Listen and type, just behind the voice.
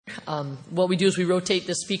what we do is we rotate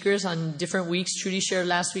the speakers on different weeks. Trudy shared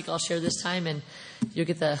last week. I'll share this time, and you'll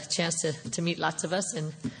get the chance to meet lots of us.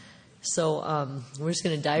 And so we're just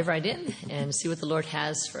going to dive right in and see what the Lord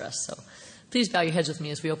has for us. So please bow your heads with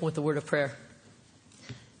me as we open with the word of prayer.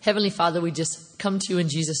 Heavenly Father, we just come to you in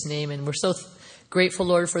Jesus' name, and we're so grateful,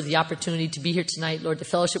 Lord, for the opportunity to be here tonight, Lord, to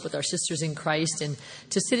fellowship with our sisters in Christ and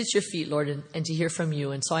to sit at your feet, Lord, and to hear from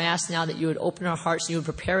you. And so I ask now that you would open our hearts and you would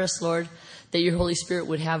prepare us, Lord, that your Holy Spirit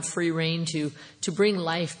would have free reign to bring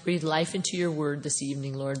life, breathe life into your word this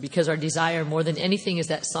evening, Lord, because our desire more than anything, as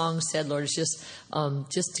that song said, Lord, is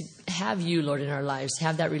just to have you, Lord, in our lives,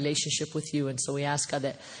 have that relationship with you. And so we ask, God,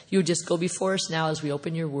 that you would just go before us now as we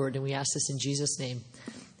open your word, and we ask this in Jesus' name.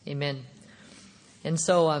 Amen. And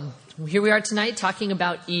so here we are tonight talking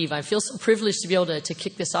about Eve. I feel so privileged to be able to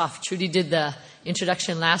kick this off. Trudy did the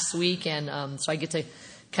introduction last week, and so I get to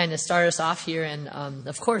kind of start us off here. And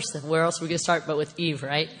of course, where else are we going to start but with Eve,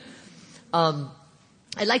 right?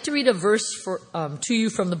 I'd like to read a verse to you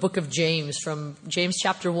from the book of James, from James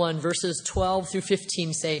chapter 1, verses 12 through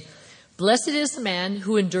 15 say, "Blessed is the man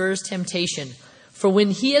who endures temptation, for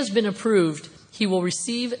when he has been approved, he will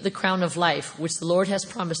receive the crown of life, which the Lord has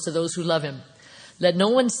promised to those who love him. Let no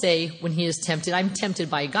one say when he is tempted, I'm tempted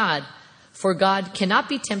by God. For God cannot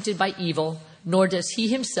be tempted by evil, nor does he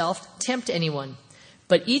himself tempt anyone.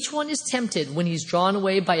 But each one is tempted when he's drawn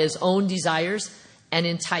away by his own desires and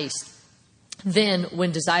enticed. Then,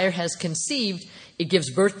 when desire has conceived, it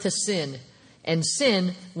gives birth to sin. And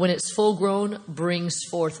sin, when it's full grown, brings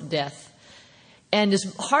forth death." And as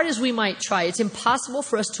hard as we might try, it's impossible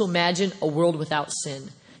for us to imagine a world without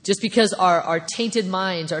sin. Just because our tainted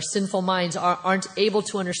minds, our sinful minds aren't able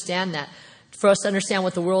to understand that. For us to understand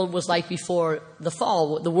what the world was like before the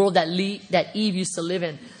fall, the world that Eve used to live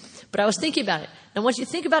in. But I was thinking about it. And I want you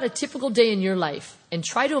to think about a typical day in your life and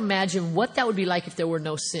try to imagine what that would be like if there were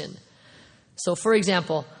no sin. So, for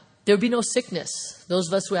example, there would be no sickness. Those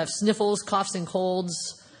of us who have sniffles, coughs, and colds,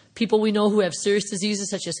 people we know who have serious diseases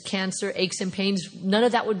such as cancer, aches, and pains, none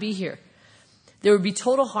of that would be here. There would be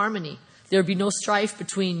total harmony. There would be no strife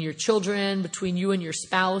between your children, between you and your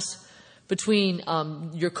spouse, between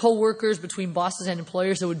your coworkers, between bosses and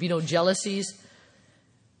employers. There would be no jealousies.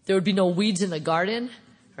 There would be no weeds in the garden,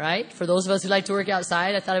 right? For those of us who like to work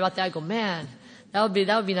outside, I thought about that. I go, man, that would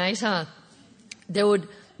be nice, huh? There would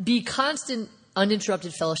be constant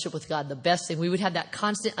uninterrupted fellowship with God, the best thing. We would have that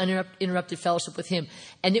constant uninterrupted fellowship with him.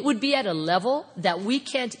 And it would be at a level that we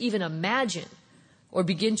can't even imagine or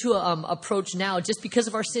begin to approach now, just because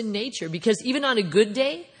of our sin nature. Because even on a good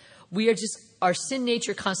day, our sin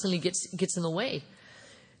nature constantly gets in the way.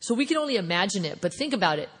 So we can only imagine it, but think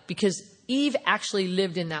about it, because Eve actually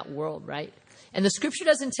lived in that world, right? And the scripture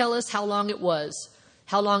doesn't tell us how long it was,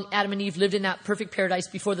 how long Adam and Eve lived in that perfect paradise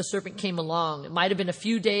before the serpent came along. It might have been a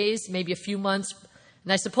few days, maybe a few months.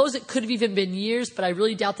 And I suppose it could have even been years, but I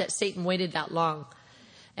really doubt that Satan waited that long.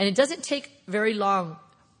 And it doesn't take very long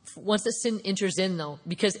once the sin enters in, though,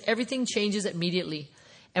 because everything changes immediately.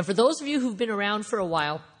 And for those of you who've been around for a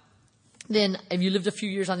while, then if you lived a few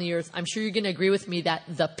years on the earth, I'm sure you're going to agree with me that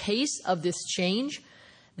the pace of this change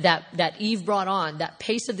that Eve brought on, that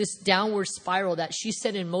pace of this downward spiral that she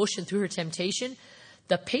set in motion through her temptation,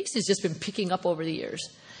 the pace has just been picking up over the years.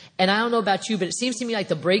 And I don't know about you, but it seems to me like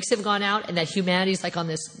the brakes have gone out and that humanity's like on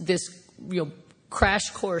this crash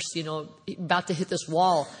course, about to hit this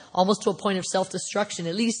wall, almost to a point of self-destruction.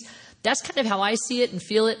 At least that's kind of how I see it and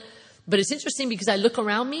feel it. But it's interesting because I look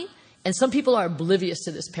around me and some people are oblivious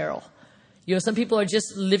to this peril. Some people are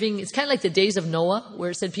just living. It's kind of like the days of Noah, where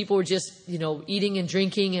it said people were just, eating and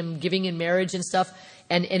drinking and giving in marriage and stuff.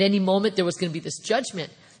 And at any moment there was going to be this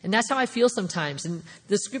judgment. And that's how I feel sometimes. And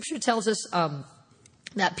the scripture tells us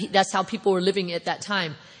that's how people were living at that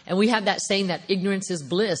time. And we have that saying that ignorance is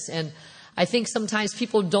bliss. And I think sometimes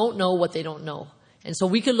people don't know what they don't know. And so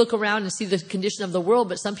we could look around and see the condition of the world,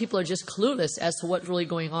 but some people are just clueless as to what's really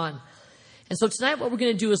going on. And so tonight what we're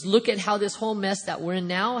going to do is look at how this whole mess that we're in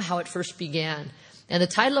now, how it first began. And the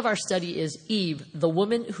title of our study is Eve, the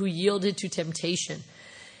woman who yielded to temptation.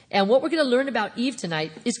 And what we're going to learn about Eve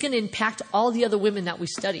tonight is going to impact all the other women that we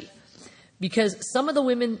study. Because some of the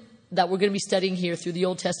women that we're going to be studying here through the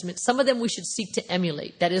Old Testament, some of them we should seek to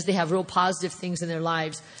emulate. That is, they have real positive things in their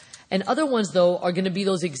lives. And other ones, though, are going to be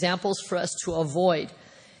those examples for us to avoid.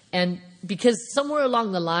 And because somewhere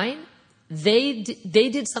along the line, they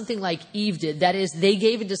did something like Eve did. That is, they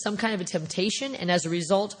gave into some kind of a temptation, and as a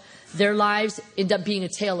result, their lives end up being a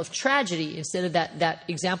tale of tragedy instead of that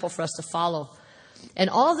example for us to follow. And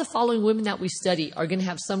all of the following women that we study are going to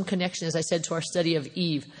have some connection, as I said, to our study of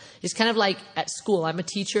Eve. It's kind of like at school. I'm a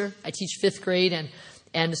teacher. I teach 5th grade, and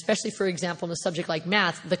And especially, for example, in a subject like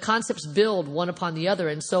math, the concepts build one upon the other.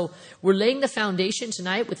 And so we're laying the foundation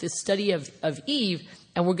tonight with this study of Eve,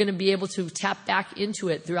 and we're going to be able to tap back into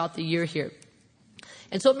it throughout the year here.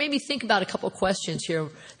 And so it made me think about a couple of questions here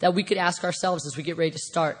that we could ask ourselves as we get ready to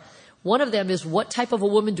start. One of them is, what type of a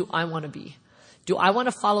woman do I want to be? Do I want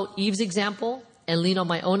to follow Eve's example and lean on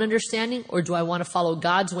my own understanding, or do I want to follow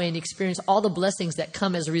God's way and experience all the blessings that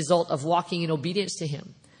come as a result of walking in obedience to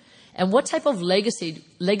Him? And what type of legacy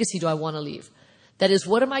do I want to leave? That is,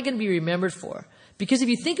 what am I going to be remembered for? Because if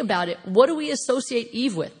you think about it, what do we associate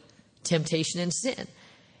Eve with? Temptation and sin.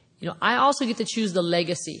 I also get to choose the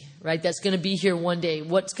legacy, right? That's going to be here one day.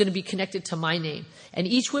 What's going to be connected to my name. And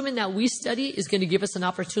each woman that we study is going to give us an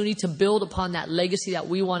opportunity to build upon that legacy that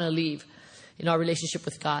we want to leave in our relationship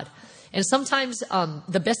with God. And sometimes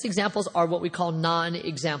the best examples are what we call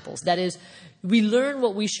non-examples. That is, we learn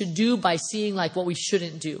what we should do by seeing like what we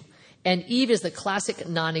shouldn't do. And Eve is the classic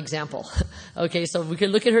non-example. Okay, so we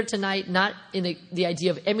could look at her tonight, not in the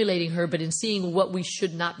idea of emulating her, but in seeing what we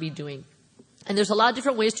should not be doing. And there's a lot of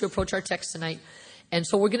different ways to approach our text tonight. And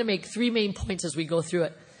so we're going to make 3 main points as we go through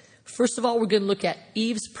it. First of all, we're going to look at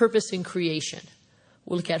Eve's purpose in creation.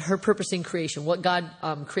 We'll look at her purpose in creation, what God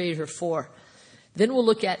created her for. Then we'll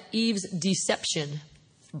look at Eve's deception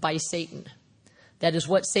by Satan. That is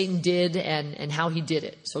what Satan did and how he did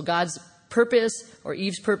it. So God's purpose, or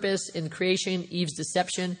Eve's purpose in creation, Eve's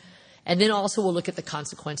deception. And then also we'll look at the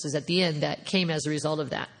consequences at the end that came as a result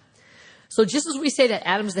of that. So just as we say that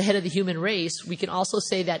Adam's the head of the human race, we can also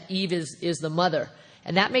say that Eve is the mother.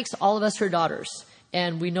 And that makes all of us her daughters.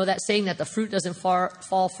 And we know that saying that the fruit doesn't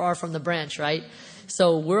fall far from the branch, right?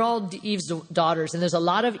 So we're all Eve's daughters. And there's a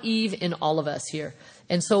lot of Eve in all of us here.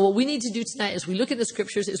 And so what we need to do tonight as we look at the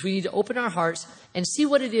scriptures is we need to open our hearts and see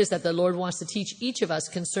what it is that the Lord wants to teach each of us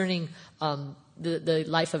concerning the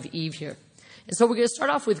life of Eve here. And so we're going to start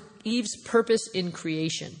off with Eve's purpose in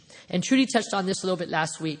creation. And Trudy touched on this a little bit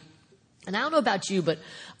last week. And I don't know about you, but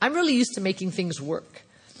I'm really used to making things work.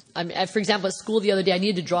 For example, at school the other day, I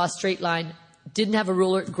needed to draw a straight line. Didn't have a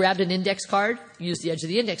ruler, grabbed an index card, used the edge of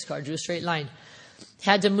the index card, drew a straight line.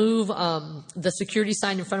 Had to move the security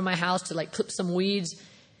sign in front of my house to clip some weeds.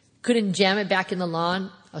 Couldn't jam it back in the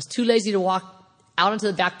lawn. I was too lazy to walk out onto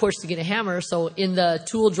the back porch to get a hammer. So in the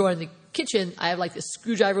tool drawer in the kitchen, I have this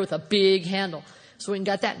screwdriver with a big handle. So we went and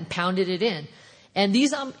got that and pounded it in. And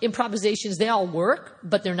these improvisations, they all work,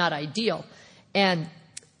 but they're not ideal. And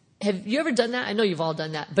have you ever done that? I know you've all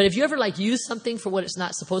done that. But have you ever used something for what it's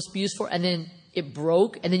not supposed to be used for, and then it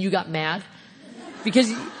broke, and then you got mad?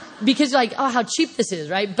 Because you're like, oh, how cheap this is,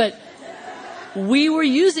 right? But we were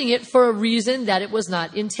using it for a reason that it was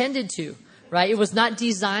not intended to, right? It was not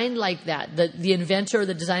designed like that. The inventor or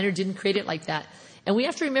the designer didn't create it like that. And we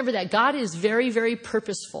have to remember that God is very, very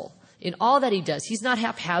purposeful in all that he does. He's not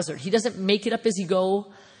haphazard. He doesn't make it up as he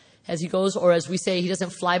goes, or as we say, he doesn't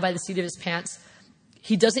fly by the seat of his pants.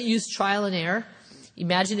 He doesn't use trial and error.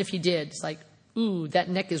 Imagine if he did. It's like, ooh, that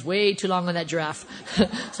neck is way too long on that giraffe.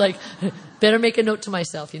 It's like, better make a note to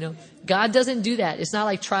myself, God doesn't do that. It's not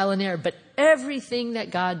like trial and error. But everything that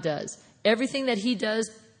God does, everything that he does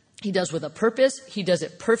with a purpose. He does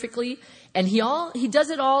it perfectly. And he does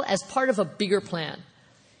it all as part of a bigger plan.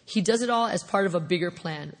 He does it all as part of a bigger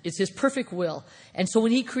plan. It's his perfect will. And so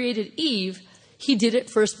when he created Eve, he did it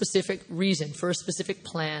for a specific reason, for a specific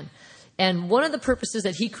plan. And one of the purposes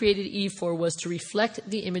that he created Eve for was to reflect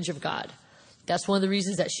the image of God. That's one of the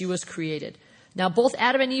reasons that she was created. Now, both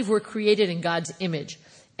Adam and Eve were created in God's image.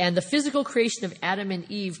 And the physical creation of Adam and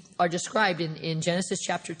Eve are described in Genesis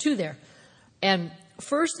chapter 2 there. And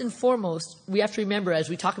first and foremost, we have to remember as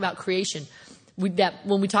we talk about creation, that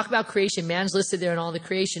when we talk about creation, man's listed there in all the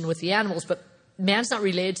creation with the animals, but man's not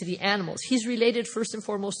related to the animals. He's related first and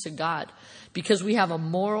foremost to God, because we have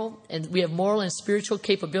moral and spiritual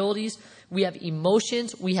capabilities. We have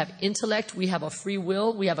emotions, we have intellect, we have a free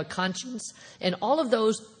will, we have a conscience, and all of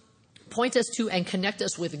those point us to and connect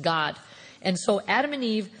us with God. And so Adam and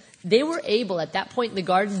Eve, they were able at that point in the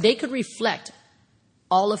garden, they could reflect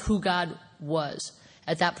all of who God was.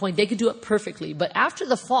 At that point, they could do it perfectly. But after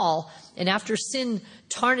the fall and after sin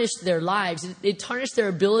tarnished their lives, it tarnished their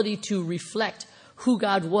ability to reflect who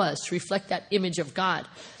God was, to reflect that image of God.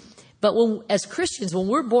 But as Christians, when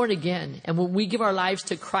we're born again and when we give our lives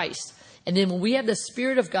to Christ, and then when we have the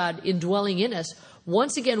Spirit of God indwelling in us,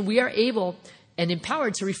 once again, we are able and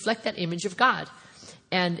empowered to reflect that image of God.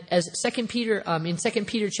 And as in 2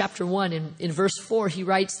 Peter chapter 1, in verse 4, he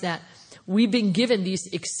writes that we've been given these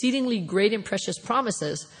exceedingly great and precious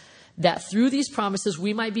promises, that through these promises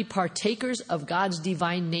we might be partakers of God's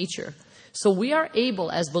divine nature, So we are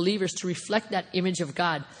able as believers to reflect that image of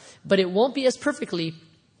God, but it won't be as perfectly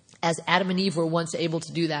as Adam and Eve were once able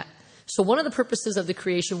to do that. So one of the purposes of the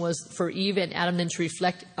creation was for Eve and Adam then to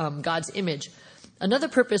reflect God's image. Another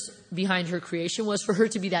purpose behind her creation was for her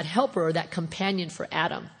to be that helper or that companion for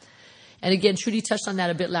Adam. And again, Trudy touched on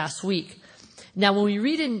that a bit last week. Now, when we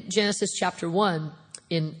read in Genesis chapter 1,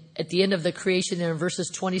 at the end of the creation there in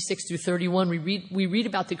verses 26 through 31, we read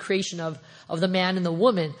about the creation of the man and the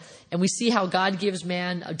woman. And we see how God gives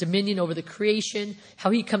man a dominion over the creation, how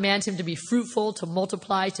he commands him to be fruitful, to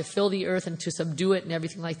multiply, to fill the earth and to subdue it and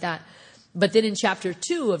everything like that. But then in chapter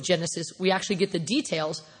 2 of Genesis, we actually get the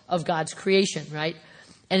details of God's creation, right?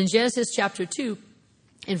 And in Genesis chapter 2,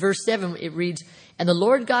 in verse 7, it reads, "And the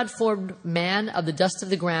Lord God formed man of the dust of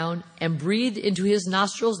the ground and breathed into his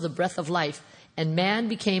nostrils the breath of life, and man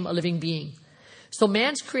became a living being." So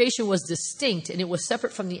man's creation was distinct, and it was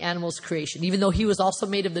separate from the animal's creation, even though he was also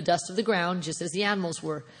made of the dust of the ground, just as the animals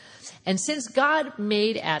were. And since God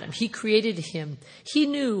made Adam, he created him, he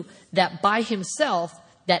knew that by himself,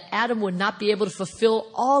 that Adam would not be able to fulfill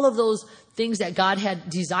all of those things that God had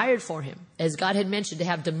desired for him. As God had mentioned, to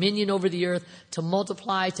have dominion over the earth, to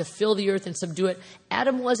multiply, to fill the earth and subdue it.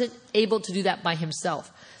 Adam wasn't able to do that by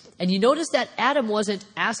himself. And you notice that Adam wasn't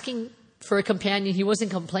asking for a companion. He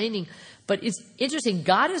wasn't complaining. But it's interesting.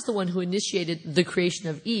 God is the one who initiated the creation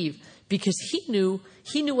of Eve because he knew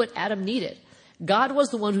what Adam needed. God was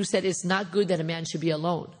the one who said it's not good that a man should be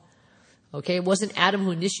alone. Okay, it wasn't Adam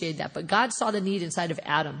who initiated that, but God saw the need inside of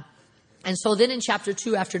Adam. And so then in chapter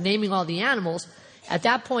 2, after naming all the animals, at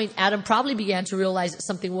that point, Adam probably began to realize that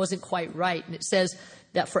something wasn't quite right. And it says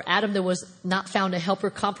that for Adam, there was not found a helper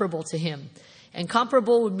comparable to him. And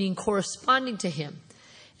comparable would mean corresponding to him.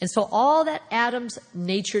 And so all that Adam's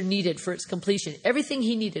nature needed for its completion, everything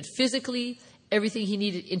he needed physically, everything he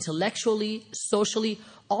needed intellectually, socially,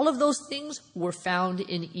 all of those things were found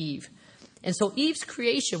in Eve. And so Eve's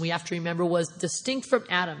creation, we have to remember, was distinct from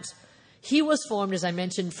Adam's. He was formed, as I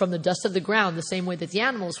mentioned, from the dust of the ground, the same way that the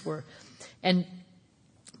animals were.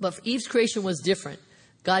 But Eve's creation was different.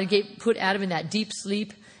 God put Adam in that deep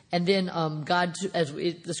sleep, and then God,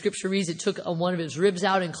 the scripture reads, it took one of his ribs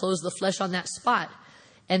out and closed the flesh on that spot.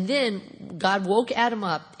 And then God woke Adam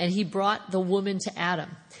up, and he brought the woman to Adam.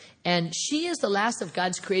 And she is the last of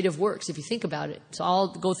God's creative works, if you think about it. So I'll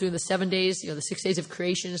go through the 7 days, the 6 days of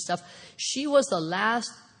creation and stuff. She was the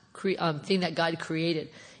last thing that God created.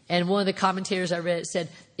 And one of the commentators I read said,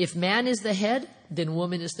 if man is the head, then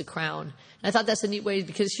woman is the crown. And I thought that's a neat way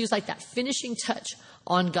because she was like that finishing touch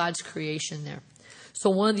on God's creation there.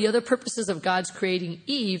 So one of the other purposes of God's creating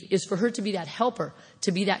Eve is for her to be that helper,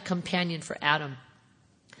 to be that companion for Adam.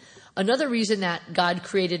 Another reason that God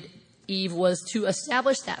created Eve was to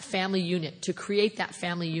establish that family unit, to create that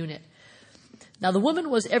family unit. Now, the woman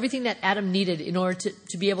was everything that Adam needed in order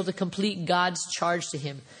to be able to complete God's charge to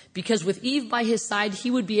him. Because with Eve by his side, he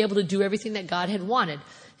would be able to do everything that God had wanted.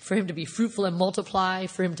 For him to be fruitful and multiply,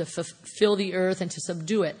 for him to fill the earth and to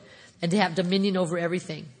subdue it, and to have dominion over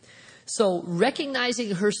everything. So,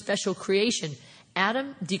 recognizing her special creation,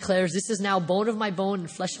 Adam declares, this is now bone of my bone and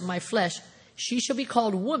flesh of my flesh. She shall be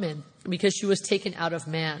called woman because she was taken out of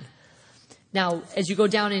man. Now, as you go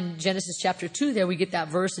down in Genesis chapter 2 there, we get that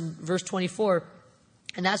verse in verse 24.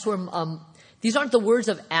 And that's where, these aren't the words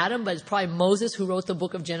of Adam, but it's probably Moses who wrote the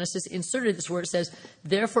book of Genesis, inserted this where it says,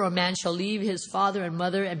 therefore a man shall leave his father and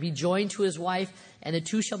mother and be joined to his wife, and the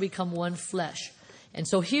two shall become one flesh. And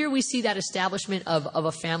so here we see that establishment of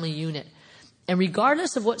a family unit. And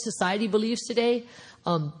regardless of what society believes today,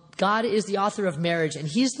 God is the author of marriage, and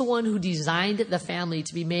he's the one who designed the family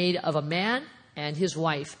to be made of a man and his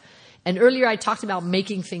wife. And earlier I talked about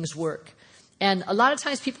making things work. And a lot of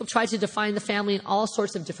times people try to define the family in all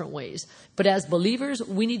sorts of different ways. But as believers,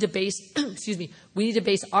 we need to base, we need to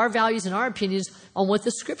base our values and our opinions on what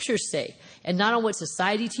the scriptures say, and not on what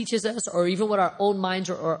society teaches us or even what our own minds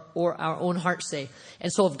or our own hearts say.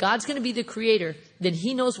 And so if God's going to be the creator, then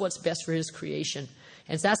he knows what's best for his creation.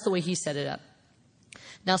 And so that's the way he set it up.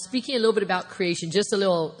 Now, speaking a little bit about creation, just a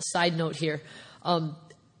little side note here.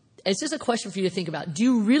 It's just a question for you to think about. Do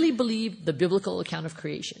you really believe the biblical account of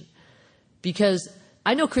creation? Because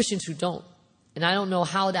I know Christians who don't, and I don't know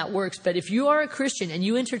how that works. But if you are a Christian and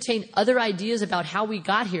you entertain other ideas about how we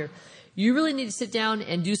got here, you really need to sit down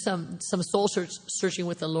and do some soul searching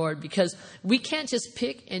with the Lord, because we can't just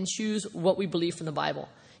pick and choose what we believe from the Bible.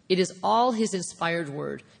 It is all his inspired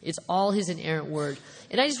word. It's all his inerrant word.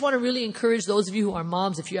 And I just want to really encourage those of you who are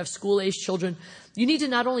moms, if you have school-age children, you need to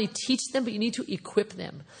not only teach them, but you need to equip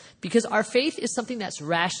them. Because our faith is something that's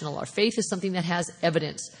rational. Our faith is something that has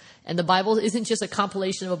evidence. And the Bible isn't just a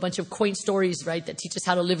compilation of a bunch of quaint stories, right, that teach us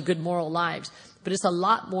how to live good moral lives. But it's a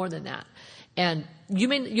lot more than that. And you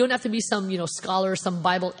don't have to be some, scholar, some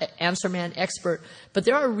Bible answer man expert, but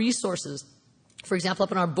there are resources. For example,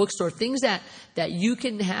 up in our bookstore, things that you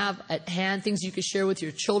can have at hand, things you can share with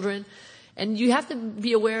your children. And you have to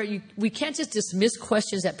be aware, we can't just dismiss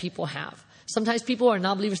questions that people have. Sometimes people are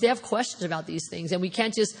non-believers. They have questions about these things. And we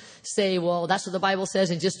can't just say, well, that's what the Bible says,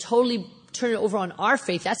 and just totally turn it over on our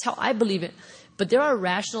faith. That's how I believe it. But there are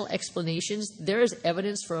rational explanations. There is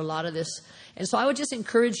evidence for a lot of this. And so I would just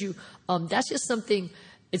encourage you, that's just something,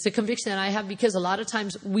 it's a conviction that I have, because a lot of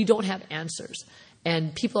times we don't have answers.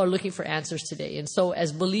 And people are looking for answers today. And so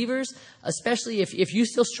as believers, especially if you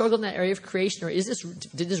still struggle in that area of creation, or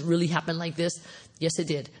did this really happen like this? Yes, it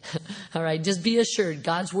did. All right. Just be assured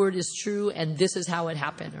God's word is true, and this is how it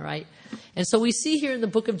happened. All right. And so we see here in the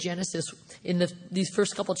book of Genesis, in these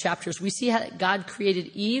first couple chapters, we see how God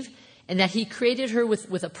created Eve, and that he created her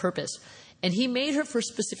with a purpose. And he made her for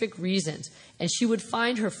specific reasons. And she would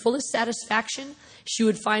find her fullest satisfaction. She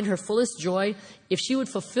would find her fullest joy if she would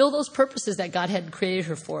fulfill those purposes that God had created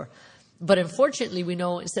her for. But unfortunately, we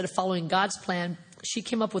know instead of following God's plan, she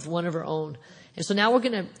came up with one of her own. And so now we're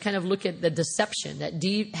going to kind of look at the deception,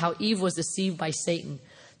 how Eve was deceived by Satan.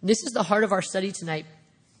 And this is the heart of our study tonight.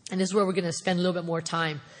 And this is where we're going to spend a little bit more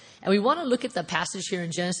time. And we want to look at the passage here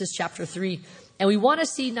in Genesis chapter 3. And we want to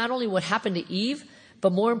see not only what happened to Eve,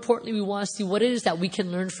 but more importantly, we want to see what it is that we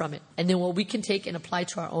can learn from it, and then what we can take and apply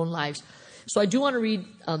to our own lives. So I do want to read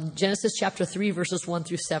Genesis chapter 3, verses 1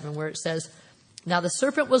 through 7, where it says, "Now the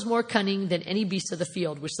serpent was more cunning than any beast of the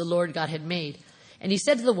field, which the Lord God had made. And he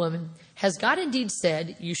said to the woman, 'Has God indeed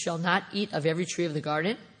said, you shall not eat of every tree of the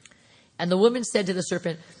garden?' And the woman said to the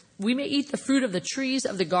serpent, 'We may eat the fruit of the trees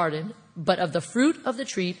of the garden, but of the fruit of the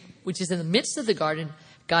tree which is in the midst of the garden,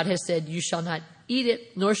 God has said, you shall not eat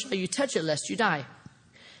it, nor shall you touch it, lest you die.'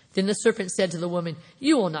 Then the serpent said to the woman,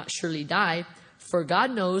 'You will not surely die, for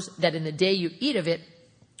God knows that in the day you eat of it,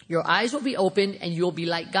 your eyes will be opened, and you will be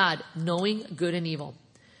like God, knowing good and evil.'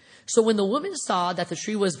 So when the woman saw that the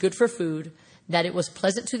tree was good for food, that it was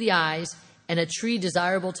pleasant to the eyes, and a tree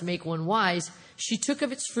desirable to make one wise, she took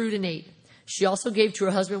of its fruit and ate. She also gave to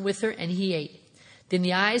her husband with her, and he ate. Then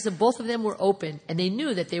the eyes of both of them were opened, and they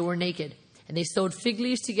knew that they were naked. And they sewed fig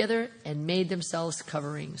leaves together and made themselves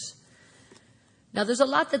coverings." Now, there's a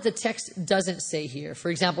lot that the text doesn't say here.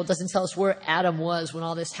 For example, it doesn't tell us where Adam was when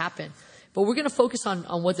all this happened. But we're going to focus on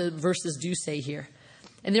what the verses do say here.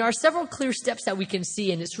 And there are several clear steps that we can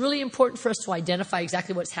see, and it's really important for us to identify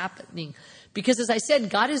exactly what's happening. Because as I said,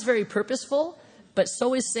 God is very purposeful, but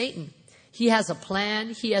so is Satan. He has a plan,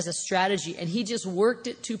 he has a strategy, and he just worked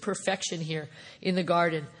it to perfection here in the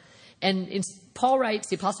garden. And the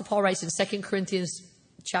Apostle Paul writes in 2 Corinthians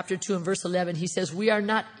chapter 2 and verse 11, he says, "We are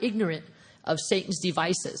not ignorant of Satan's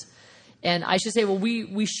devices." And I should say, well,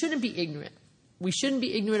 we shouldn't be ignorant. We shouldn't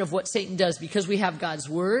be ignorant of what Satan does, because we have God's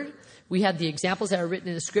word. We have the examples that are written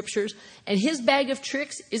in the scriptures. And his bag of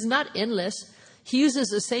tricks is not endless. He uses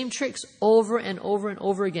the same tricks over and over and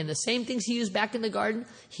over again. The same things he used back in the garden,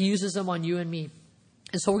 he uses them on you and me.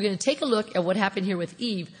 And so we're going to take a look at what happened here with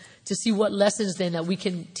Eve to see what lessons then that we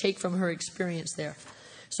can take from her experience there.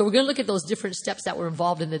 So we're going to look at those different steps that were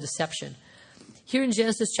involved in the deception. Here in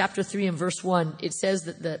Genesis chapter 3 and verse 1, it says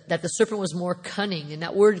that the serpent was more cunning. And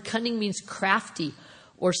that word cunning means crafty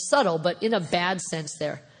or subtle, but in a bad sense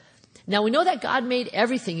there. Now we know that God made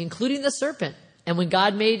everything, including the serpent. And when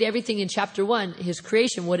God made everything in chapter 1, his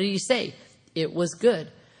creation, what did he say? It was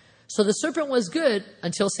good. So the serpent was good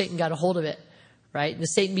until Satan got a hold of it, right? And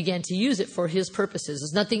Satan began to use it for his purposes.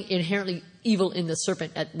 There's nothing inherently evil in the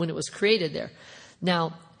serpent when it was created there.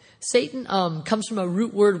 Now, Satan comes from a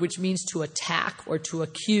root word which means to attack or to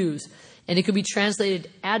accuse. And it could be translated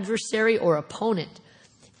adversary or opponent.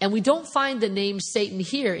 And we don't find the name Satan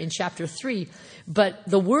here in chapter 3. But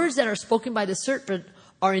the words that are spoken by the serpent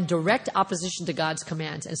are in direct opposition to God's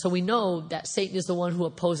commands. And so we know that Satan is the one who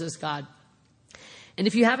opposes God. And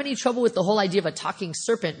if you have any trouble with the whole idea of a talking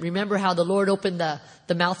serpent, remember how the Lord opened the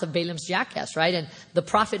mouth of Balaam's jackass, right? And the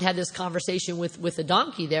prophet had this conversation with the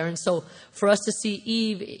donkey there. And so for us to see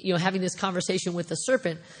Eve, having this conversation with the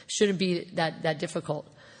serpent shouldn't be that difficult.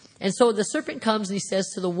 And so the serpent comes and he says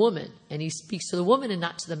to the woman, and he speaks to the woman and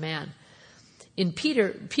not to the man. In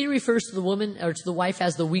Peter refers to the woman or to the wife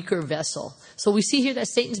as the weaker vessel. So we see here that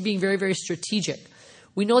Satan's being very, very strategic.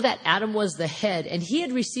 We know that Adam was the head, and he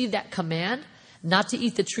had received that command not to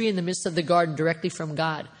eat the tree in the midst of the garden directly from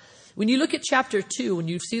God. When you look at chapter 2, when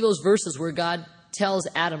you see those verses where God tells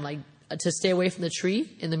Adam to stay away from the tree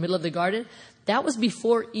in the middle of the garden, that was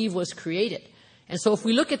before Eve was created. And so if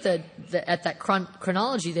we look at that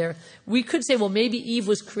chronology there, we could say, well, maybe Eve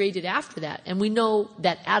was created after that. And we know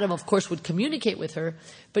that Adam, of course, would communicate with her,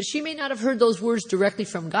 but she may not have heard those words directly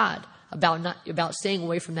from God about staying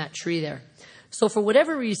away from that tree there. So for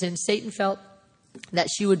whatever reason, Satan felt that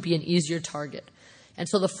she would be an easier target. And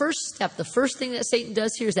so the first thing that Satan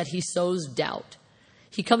does here is that he sows doubt.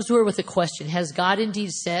 He comes to her with a question. Has God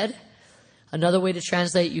indeed said? Another way to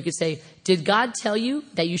translate, you could say, did God tell you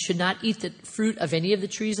that you should not eat the fruit of any of the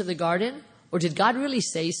trees of the garden? Or did God really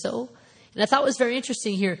say so? And I thought it was very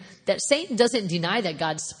interesting here that Satan doesn't deny that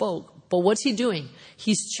God spoke, but what's he doing?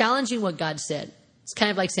 He's challenging what God said. It's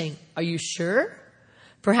kind of like saying, are you sure?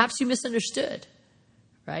 Perhaps you misunderstood,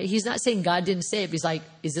 right? He's not saying God didn't say it. He's like,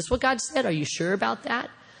 is this what God said? Are you sure about that?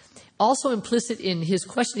 Also implicit in his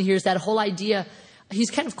question here is that whole idea.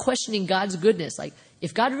 He's kind of questioning God's goodness. Like,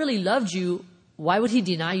 if God really loved you, why would he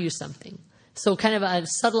deny you something? So kind of a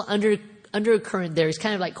subtle undercurrent there. He's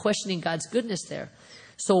kind of like questioning God's goodness there.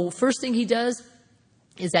 So first thing he does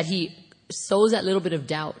is that he sows that little bit of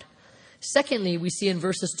doubt. Secondly, we see in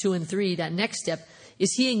verses 2 and 3, that next step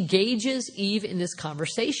is he engages Eve in this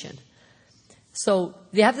conversation. So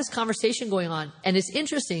they have this conversation going on. And it's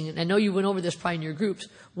interesting, and I know you went over this probably in your groups,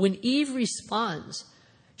 when Eve responds,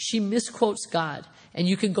 she misquotes God. And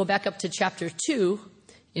you can go back up to chapter 2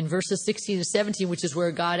 in verses 16 and 17, which is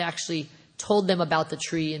where God actually told them about the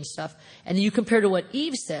tree and stuff. And then you compare to what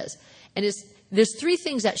Eve says. And there's three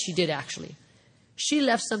things that she did actually. She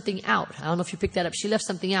left something out. I don't know if you picked that up. She left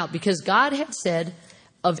something out because God had said,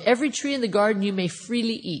 of every tree in the garden you may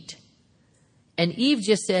freely eat. And Eve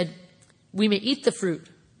just said, we may eat the fruit.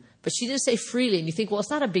 But she didn't say freely. And you think, well, it's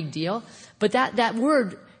not a big deal. But that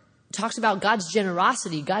word talks about God's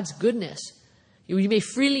generosity, God's goodness. You may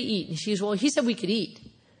freely eat. And she's, well, he said we could eat.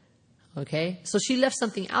 Okay? So she left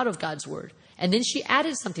something out of God's word. And then she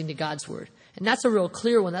added something to God's word. And that's a real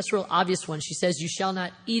clear one. That's a real obvious one. She says, you shall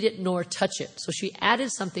not eat it nor touch it. So she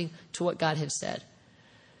added something to what God had said.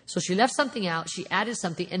 So she left something out. She added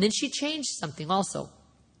something. And then she changed something also.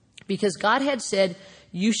 Because God had said,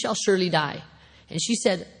 you shall surely die. And she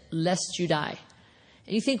said, lest you die.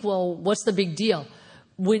 And you think, well, what's the big deal?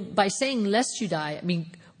 By saying lest you die, I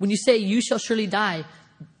mean, when you say you shall surely die,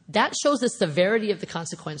 that shows the severity of the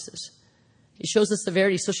consequences. It shows the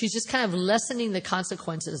severity. So she's just kind of lessening the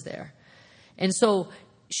consequences there. And so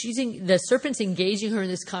the serpent's engaging her in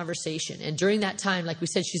this conversation. And during that time, like we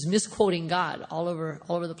said, she's misquoting God all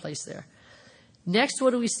over the place there. Next,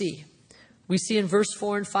 what do we see? We see in verse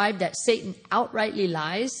 4 and 5 that Satan outrightly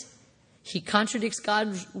lies. He contradicts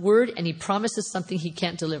God's word and he promises something he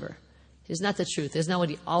can't deliver. It's not the truth. It's not what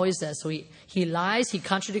he always does. So he lies, he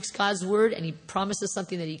contradicts God's word, and he promises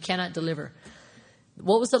something that he cannot deliver.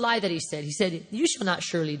 What was the lie that he said? He said, you shall not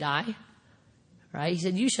surely die. Right? He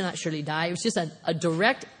said, you shall not surely die. It was just a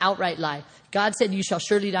direct, outright lie. God said, you shall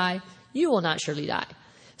surely die. You will not surely die.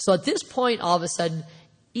 So at this point, all of a sudden,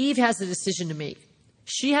 Eve has a decision to make.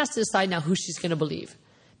 She has to decide now who she's going to believe.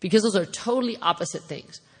 Because those are totally opposite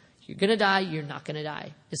things. You're going to die, you're not going to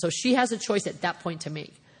die. And so she has a choice at that point to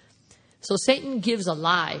make. So Satan gives a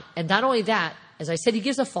lie. And not only that, as I said, he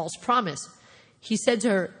gives a false promise. He said to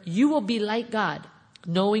her, you will be like God,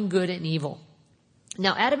 knowing good and evil.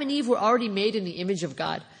 Now, Adam and Eve were already made in the image of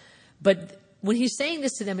God. But when he's saying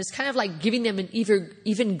this to them, it's kind of like giving them an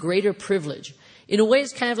even greater privilege. In a way,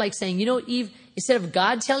 it's kind of like saying, you know, Eve, instead of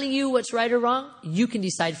God telling you what's right or wrong, you can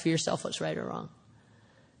decide for yourself what's right or wrong.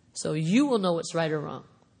 So you will know what's right or wrong.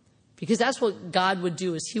 Because that's what God would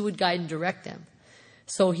do, is he would guide and direct them.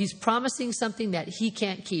 So he's promising something that he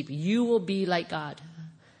can't keep. You will be like God.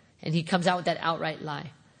 And he comes out with that outright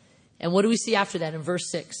lie. And what do we see after that in verse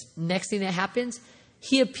 6? Next thing that happens,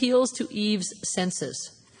 he appeals to Eve's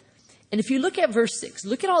senses. And if you look at verse 6,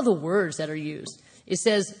 look at all the words that are used. It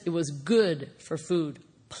says it was good for food,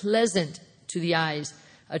 pleasant to the eyes,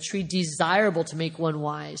 a tree desirable to make one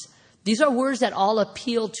wise. These are words that all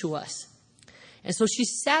appeal to us. And so she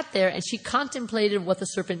sat there and she contemplated what the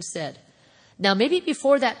serpent said. Now, maybe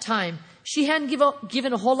before that time, she hadn't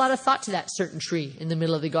given a whole lot of thought to that certain tree in the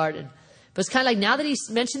middle of the garden. But it's kind of like, now that he's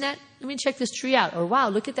mentioned that, let me check this tree out. Or, wow,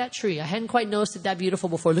 look at that tree. I hadn't quite noticed it that beautiful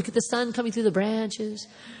before. Look at the sun coming through the branches,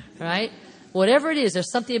 right? Whatever it is,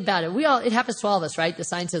 there's something about it. It happens to all of us, right? The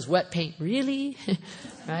sign says wet paint. Really?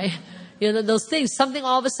 Right? You know, those things, something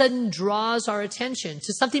all of a sudden draws our attention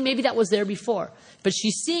to something maybe that was there before. But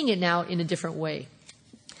she's seeing it now in a different way.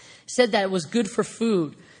 Said that it was good for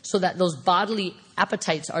food, so that those bodily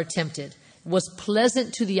appetites are tempted. was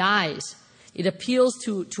pleasant to the eyes. It appeals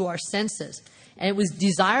to our senses. And it was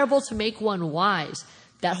desirable to make one wise.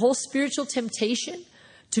 That whole spiritual temptation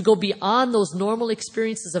to go beyond those normal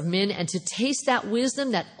experiences of men and to taste that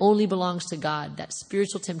wisdom that only belongs to God, that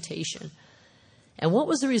spiritual temptation. And what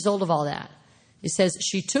was the result of all that? It says,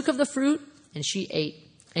 she took of the fruit and she ate.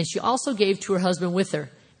 And she also gave to her husband with her,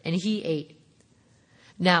 and he ate.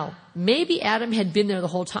 Now, maybe Adam had been there the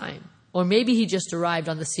whole time, or maybe he just arrived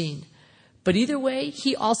on the scene. But either way,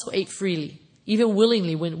 he also ate freely, even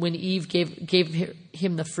willingly when Eve gave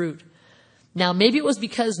him the fruit. Now, maybe it was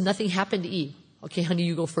because nothing happened to Eve. Okay, honey,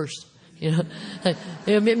 you go first.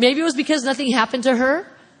 Maybe it was because nothing happened to her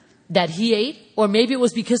that he ate, or maybe it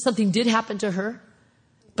was because something did happen to her,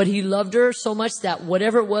 but he loved her so much that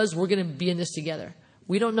whatever it was, we're going to be in this together.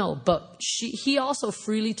 We don't know, but he also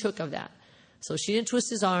freely took of that. So she didn't twist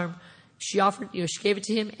his arm. She offered, she gave it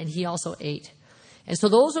to him, and he also ate. And so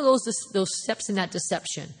those are those steps in that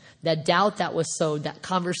deception, that doubt that was sowed, that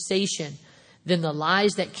conversation, then the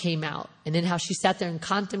lies that came out, and then how she sat there and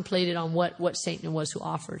contemplated on what Satan was who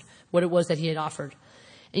offered, what it was that he had offered.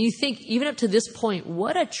 And you think, even up to this point,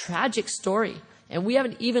 what a tragic story. And we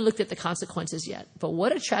haven't even looked at the consequences yet, but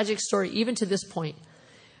what a tragic story even to this point.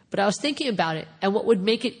 But I was thinking about it, and what would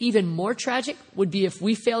make it even more tragic would be if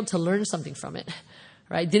we failed to learn something from it,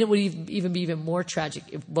 right? Then it would even be even more tragic.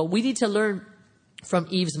 But we need to learn from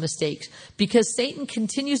Eve's mistakes, because Satan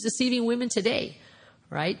continues deceiving women today,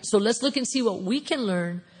 right? So let's look and see what we can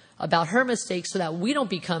learn about her mistakes so that we don't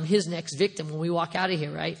become his next victim when we walk out of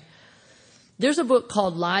here, right? There's a book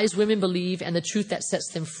called Lies Women Believe and the Truth That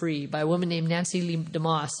Sets Them Free by a woman named Nancy Lee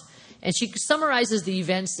DeMoss. And she summarizes the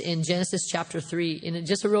events in Genesis chapter 3 in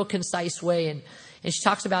just a real concise way. And she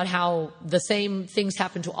talks about how the same things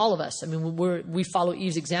happen to all of us. I mean, we follow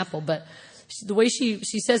Eve's example, but the way she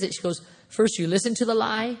says it, she goes, first you listen to the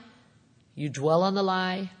lie, you dwell on the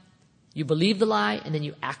lie, you believe the lie, and then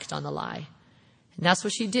you act on the lie. And that's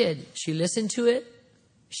what she did. She listened to it,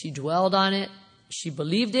 she dwelled on it, she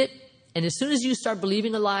believed it, and as soon as you start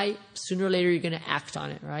believing a lie, sooner or later you're going to act on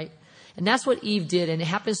it, right? And that's what Eve did, and it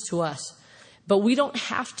happens to us. But we don't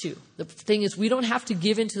have to. The thing is, we don't have to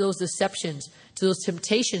give in to those deceptions, to those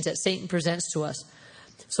temptations that Satan presents to us.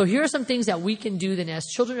 So here are some things that we can do then as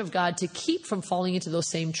children of God to keep from falling into those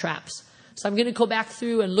same traps. So I'm going to go back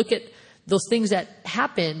through and look at those things that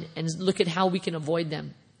happen and look at how we can avoid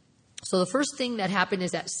them. So the first thing that happened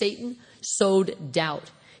is that Satan sowed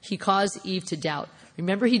doubt. He caused Eve to doubt.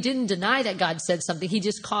 Remember, he didn't deny that God said something. He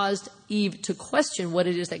just caused Eve to question what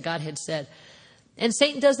it is that God had said. And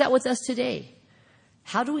Satan does that with us today.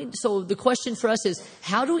 So the question for us is,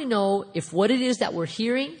 how do we know if what it is that we're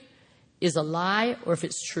hearing is a lie or if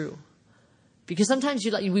it's true? Because sometimes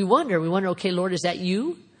we wonder, okay, Lord, is that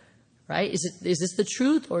you? Right? Is this the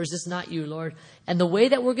truth or is this not you, Lord? And the way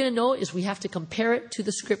that we're going to know is we have to compare it to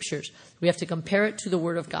the scriptures. We have to compare it to the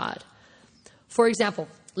word of God. For example,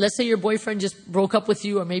 let's say your boyfriend just broke up with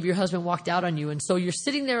you, or maybe your husband walked out on you. And so you're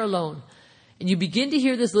sitting there alone and you begin to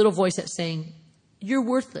hear this little voice that's saying, you're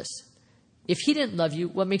worthless. If he didn't love you,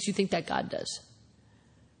 what makes you think that God does?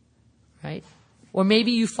 Right? Or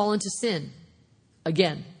maybe you fall into sin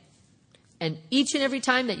again. And each and every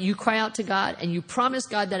time that you cry out to God and you promise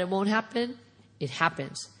God that it won't happen, it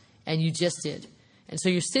happens. And you just did. And so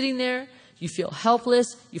you're sitting there, you feel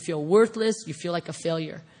helpless, you feel worthless, you feel like a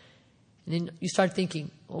failure. And then you start thinking,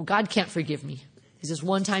 oh, God can't forgive me. Is this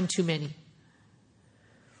one time too many?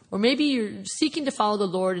 Or maybe you're seeking to follow the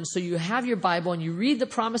Lord, and so you have your Bible and you read the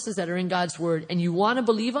promises that are in God's word and you want to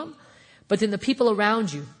believe them, but then the people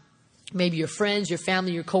around you, maybe your friends, your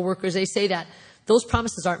family, your coworkers, they say that those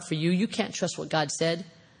promises aren't for you. You can't trust what God said.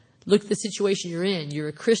 Look at the situation you're in. You're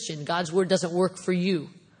a Christian. God's word doesn't work for you.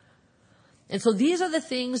 And so these are the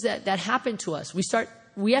things that happen to us.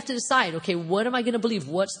 We have to decide, okay, what am I going to believe?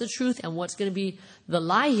 What's the truth and what's going to be the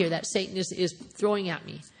lie here that Satan is throwing at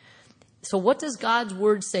me? So what does God's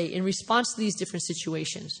word say in response to these different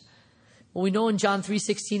situations? Well, we know in John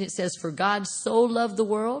 3:16 it says, for God so loved the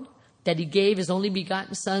world that he gave his only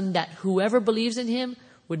begotten son, that whoever believes in him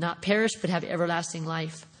would not perish but have everlasting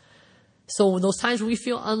life. So in those times when we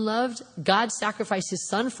feel unloved, God sacrificed his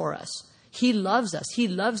son for us. He loves us. He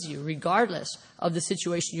loves you regardless of the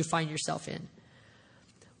situation you find yourself in.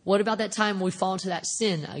 What about that time when we fall into that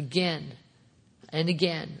sin again and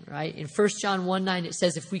again, right? In 1 John 1:9, it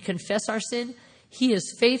says, if we confess our sin, he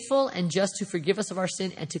is faithful and just to forgive us of our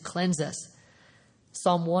sin and to cleanse us.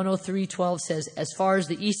 Psalm 103:12 says, as far as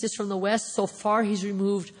the east is from the west, so far he's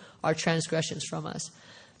removed our transgressions from us.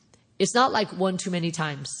 It's not like one too many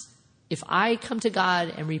times. If I come to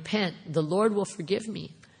God and repent, the Lord will forgive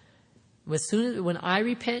me. When I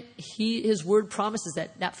repent, his word promises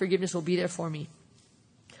that forgiveness will be there for me.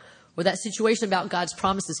 Or that situation about God's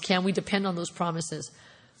promises, can we depend on those promises?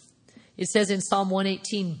 It says in Psalm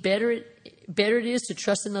 118, better it is to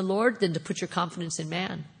trust in the Lord than to put your confidence in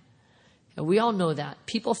man. And we all know that.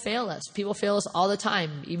 People fail us. People fail us all the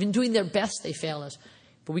time. Even doing their best, they fail us.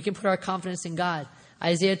 But we can put our confidence in God.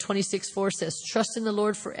 Isaiah 26:4 says, trust in the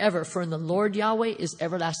Lord forever, for in the Lord Yahweh is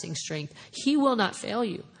everlasting strength. He will not fail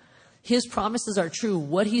you. His promises are true.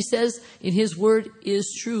 What he says in his word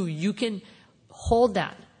is true. You can hold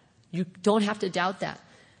that. You don't have to doubt that.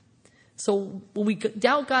 So when we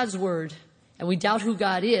doubt God's word and we doubt who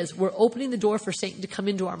God is, we're opening the door for Satan to come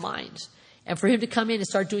into our minds and for him to come in and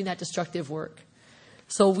start doing that destructive work.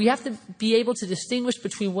 So we have to be able to distinguish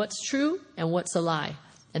between what's true and what's a lie.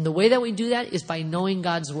 And the way that we do that is by knowing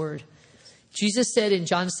God's word. Jesus said in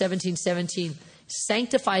John 17:17,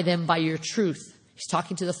 sanctify them by your truth. He's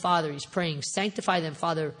talking to the Father. He's praying, sanctify them,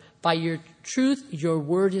 Father, by your truth. Your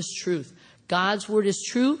word is truth. God's word is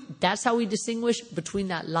true. That's how we distinguish between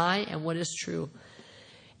that lie and what is true.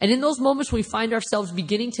 And in those moments we find ourselves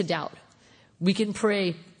beginning to doubt, we can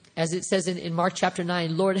pray, as it says in Mark chapter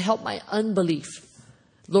 9, Lord, help my unbelief.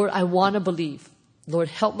 Lord, I want to believe. Lord,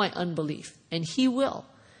 help my unbelief. And he will.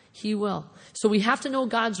 He will. So we have to know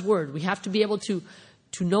God's word. We have to be able to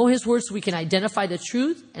know his word so we can identify the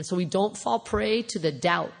truth and so we don't fall prey to the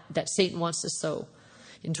doubt that Satan wants to sow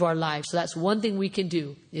into our lives. So that's one thing we can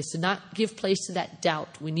do, is to not give place to that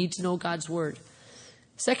doubt. We need to know God's word.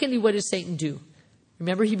 Secondly, what does Satan do?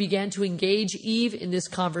 Remember, he began to engage Eve in this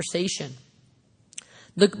conversation.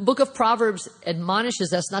 The book of Proverbs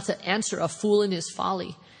admonishes us not to answer a fool in his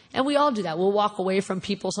folly. And we all do that. We'll walk away from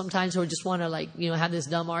people sometimes who just want to have this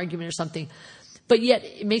dumb argument or something. But yet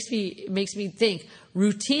it makes me think,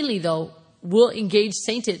 routinely though, we'll engage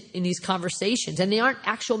Satan in these conversations. And they aren't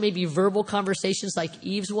actual maybe verbal conversations like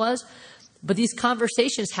Eve's was, but these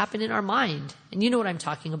conversations happen in our mind. And you know what I'm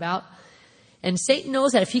talking about. And Satan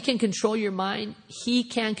knows that if he can control your mind, he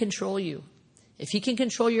can control you. If he can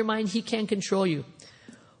control your mind, he can control you.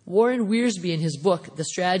 Warren Wiersbe in his book, The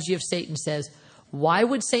Strategy of Satan, says, why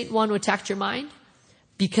would Satan want to attack your mind?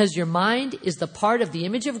 Because your mind is the part of the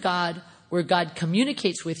image of God where God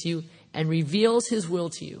communicates with you and reveals his will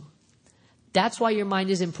to you. That's why your mind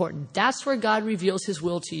is important. That's where God reveals his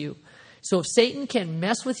will to you. So if Satan can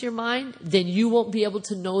mess with your mind, then you won't be able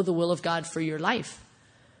to know the will of God for your life.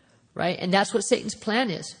 Right? And that's what Satan's plan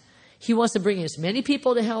is. He wants to bring as many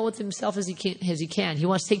people to hell with himself as he can. He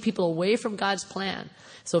wants to take people away from God's plan.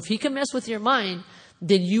 So if he can mess with your mind,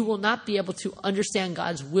 then you will not be able to understand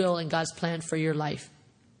God's will and God's plan for your life.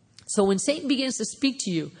 So when Satan begins to speak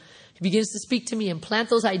to you, he begins to speak to me and plant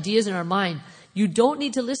those ideas in our mind, you don't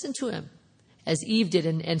need to listen to him, as Eve did.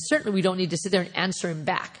 And certainly we don't need to sit there and answer him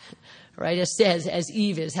back, right? As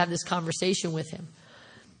Eve is, have this conversation with him.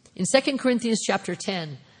 In 2 Corinthians chapter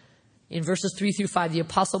 10, in verses 3 through 5, the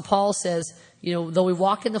Apostle Paul says, though we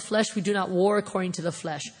walk in the flesh, we do not war according to the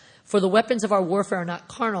flesh. For the weapons of our warfare are not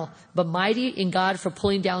carnal, but mighty in God for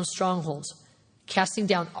pulling down strongholds, casting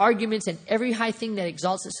down arguments and every high thing that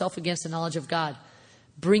exalts itself against the knowledge of God,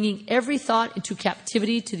 bringing every thought into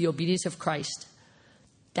captivity to the obedience of Christ.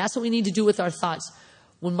 That's what we need to do with our thoughts.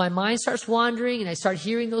 When my mind starts wandering and I start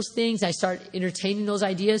hearing those things, I start entertaining those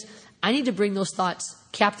ideas, I need to bring those thoughts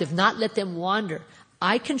captive, not let them wander.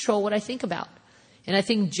 I control what I think about. And I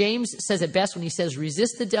think James says it best when he says,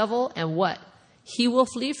 resist the devil and what? He will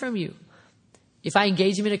flee from you. If I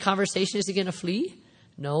engage him in a conversation, is he going to flee?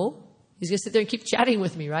 No. He's going to sit there and keep chatting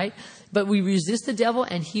with me, right? But we resist the devil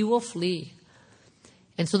and he will flee.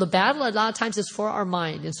 And so the battle a lot of times is for our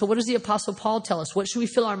mind. And so what does the Apostle Paul tell us? What should we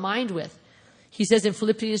fill our mind with? He says in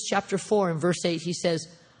Philippians chapter 4 and verse 8, he says,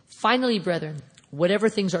 finally, brethren, whatever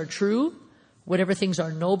things are true, whatever things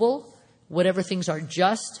are noble, whatever things are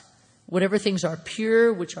just, whatever things are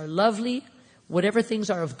pure, which are lovely, whatever things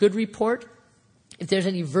are of good report, if there's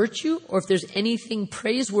any virtue or if there's anything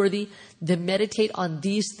praiseworthy, then meditate on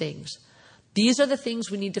these things. These are the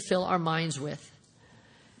things we need to fill our minds with.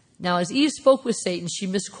 Now, as Eve spoke with Satan, she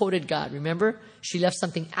misquoted God. Remember? She left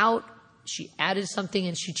something out, she added something,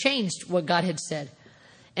 and she changed what God had said.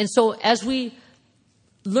 And so as we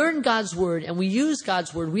learn God's word and we use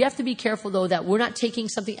God's word, we have to be careful, though, that we're not taking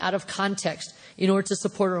something out of context in order to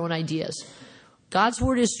support our own ideas. God's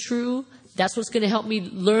word is true. That's what's going to help me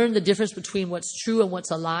learn the difference between what's true and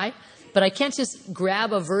what's a lie. But I can't just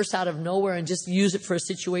grab a verse out of nowhere and just use it for a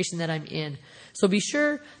situation that I'm in. So be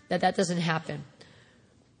sure that that doesn't happen.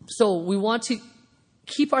 So we want to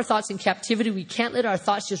keep our thoughts in captivity. We can't let our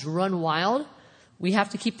thoughts just run wild. We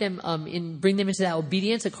have to keep them bring them into that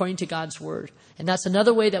obedience according to God's word. And that's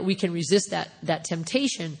another way that we can resist that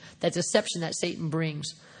temptation, that deception that Satan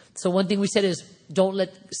brings. So one thing we said is don't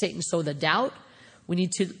let Satan sow the doubt. We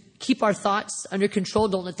need to keep our thoughts under control.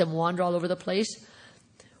 Don't let them wander all over the place.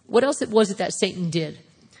 What else was it that Satan did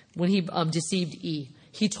when he deceived Eve?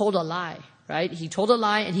 He told a lie, right? He told a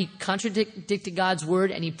lie and he contradicted God's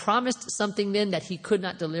word, and he promised something then that he could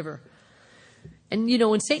not deliver. And,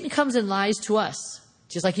 when Satan comes and lies to us,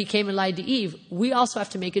 just like he came and lied to Eve, we also have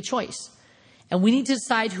to make a choice. And we need to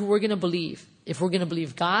decide who we're going to believe. If we're going to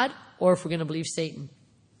believe God or if we're going to believe Satan.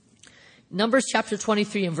 Numbers chapter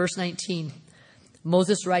 23 and verse 19,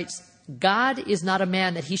 Moses writes, God is not a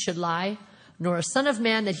man that he should lie, nor a son of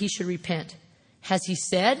man that he should repent. Has he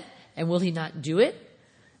said, and will he not do it?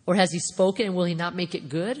 Or has he spoken, and will he not make it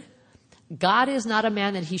good? God is not a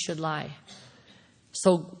man that he should lie.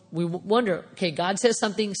 So we wonder, okay, God says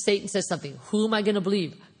something, Satan says something. Who am I going to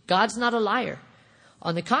believe? God's not a liar.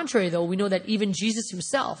 On the contrary, though, we know that even Jesus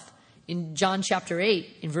himself, in John chapter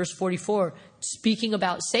 8, in verse 44, speaking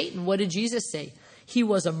about Satan, what did Jesus say? He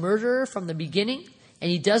was a murderer from the beginning, and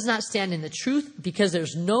he does not stand in the truth because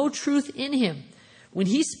there's no truth in him. When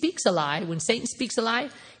he speaks a lie, when Satan speaks a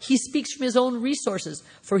lie, he speaks from his own resources,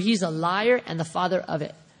 for he's a liar and the father of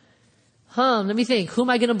it. Let me think. Who am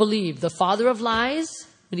I going to believe? The father of lies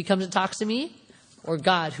when he comes and talks to me? Or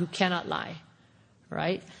God who cannot lie?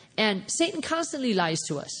 Right? And Satan constantly lies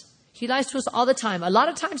to us. He lies to us all the time. A lot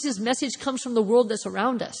of times his message comes from the world that's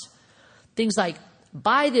around us. Things like,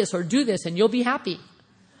 buy this or do this and you'll be happy.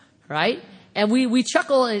 Right? And we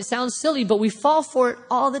chuckle and it sounds silly, but we fall for it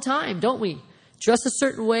all the time, don't we? Dress a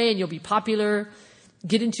certain way and you'll be popular.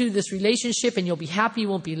 Get into this relationship and you'll be happy, you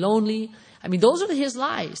won't be lonely. I mean, those are his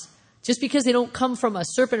lies. Just because they don't come from a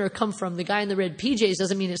serpent or come from the guy in the red PJs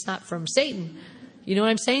doesn't mean it's not from Satan. You know what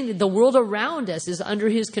I'm saying? The world around us is under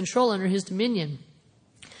his control, under his dominion.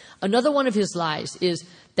 Another one of his lies is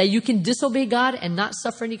that you can disobey God and not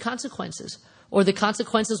suffer any consequences. Or the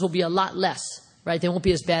consequences will be a lot less, right? They won't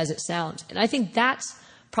be as bad as it sounds. And I think that's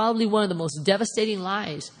probably one of the most devastating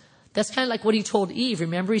lies. That's kind of like what he told Eve.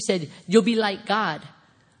 Remember, he said, you'll be like God.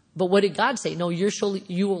 But what did God say? No, you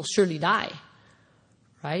will surely die.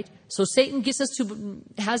 Right? So Satan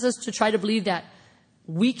has us to try to believe that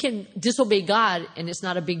we can disobey God and it's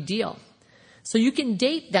not a big deal. So you can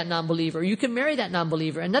date that non-believer, you can marry that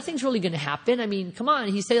non-believer, and nothing's really going to happen. I mean, come on,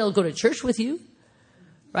 he said he'll go to church with you.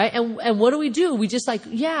 Right? And what do? We just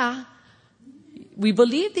we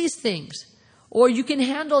believe these things. Or you can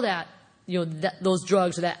handle that, those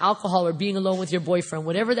drugs or that alcohol or being alone with your boyfriend,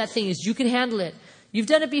 whatever that thing is, you can handle it. You've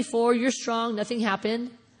done it before, you're strong, nothing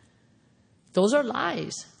happened. Those are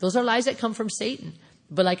lies. Those are lies that come from Satan.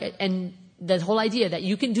 And that whole idea that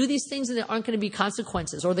you can do these things and there aren't going to be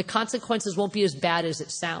consequences, or the consequences won't be as bad as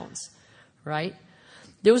it sounds, right?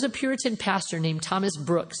 There was a Puritan pastor named Thomas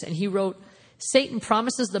Brooks, and he wrote, Satan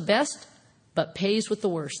promises the best, but pays with the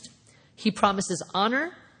worst. He promises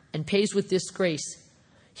honor and pays with disgrace.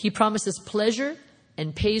 He promises pleasure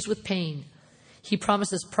and pays with pain. He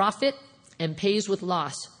promises profit and pays with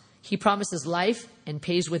loss. He promises life and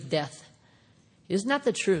pays with death. Isn't that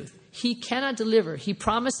the truth? He cannot deliver. He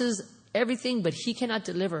promises everything, but he cannot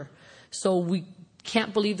deliver. So we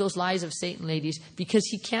can't believe those lies of Satan, ladies, because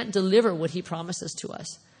he can't deliver what he promises to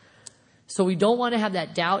us. So we don't want to have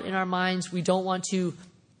that doubt in our minds. We don't want to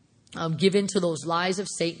give in to those lies of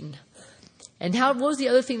Satan. And what was the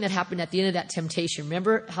other thing that happened at the end of that temptation?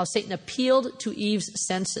 Remember how Satan appealed to Eve's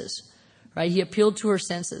senses, right? He appealed to her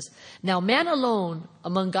senses. Now, man alone,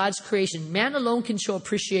 among God's creation, man alone can show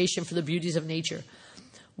appreciation for the beauties of nature.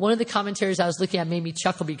 One of the commentaries I was looking at made me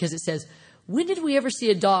chuckle because it says, when did we ever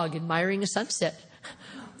see a dog admiring a sunset?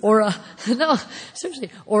 Or a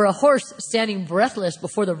horse standing breathless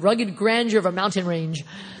before the rugged grandeur of a mountain range?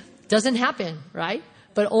 Doesn't happen, right?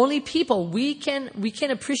 But only people, we can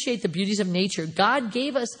appreciate the beauties of nature. God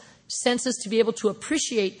gave us senses to be able to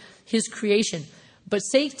appreciate his creation. But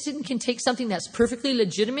Satan can take something that's perfectly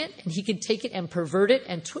legitimate and he can take it and pervert it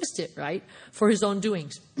and twist it, right, for his own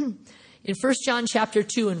doings. In 1 John chapter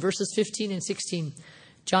 2 and verses 15 and 16,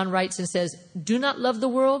 John writes and says, do not love the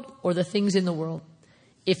world or the things in the world.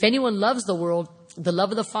 If anyone loves the world, the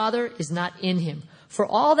love of the Father is not in him. For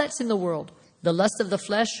all that's in the world, the lust of the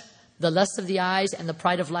flesh, the lust of the eyes, and the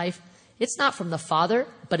pride of life, it's not from the Father,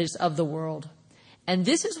 but it's of the world. And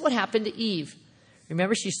this is what happened to Eve.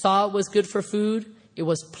 Remember, she saw it was good for food. It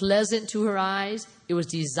was pleasant to her eyes. It was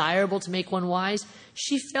desirable to make one wise.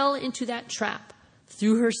 She fell into that trap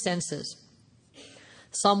through her senses.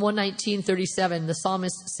 Psalm 119:37, the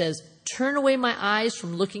psalmist says, turn away my eyes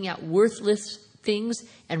from looking at worthless things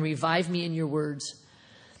and revive me in your words.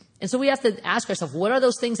 And so we have to ask ourselves, what are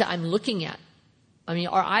those things that I'm looking at? I mean,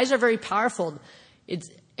 our eyes are very powerful.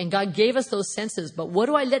 And God gave us those senses, but what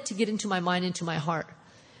do I let to get into my mind, into my heart?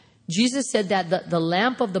 Jesus said that the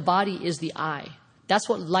lamp of the body is the eye. That's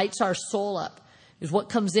what lights our soul up, is what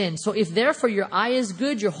comes in. So if therefore your eye is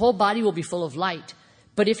good, your whole body will be full of light.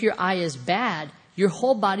 But if your eye is bad, your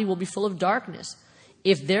whole body will be full of darkness.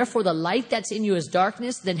 If therefore the light that's in you is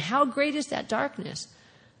darkness, then how great is that darkness?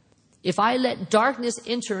 If I let darkness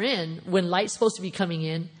enter in when light's supposed to be coming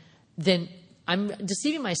in, then I'm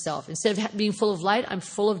deceiving myself. Instead of being full of light, I'm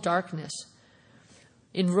full of darkness.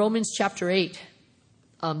 In Romans chapter 8,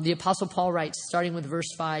 the Apostle Paul writes, starting with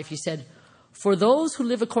verse 5, he said, "For those who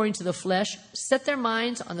live according to the flesh set their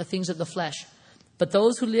minds on the things of the flesh. But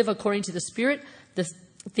those who live according to the Spirit, the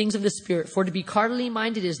things of the Spirit. For to be carnally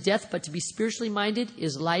minded is death, but to be spiritually minded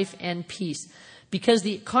is life and peace. Because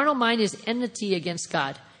the carnal mind is enmity against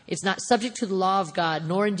God. It's not subject to the law of God,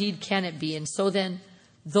 nor indeed can it be. And so then,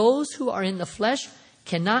 those who are in the flesh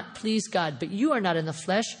cannot please God. But you are not in the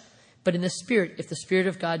flesh, but in the Spirit, if the Spirit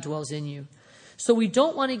of God dwells in you." So we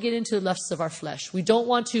don't want to get into the lusts of our flesh. We don't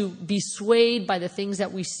want to be swayed by the things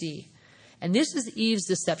that we see. And this is Eve's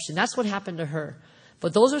deception. That's what happened to her.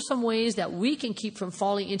 But those are some ways that we can keep from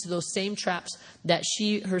falling into those same traps that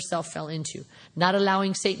she herself fell into. Not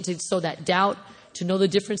allowing Satan to sow that doubt, to know the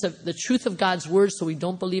difference of the truth of God's word so we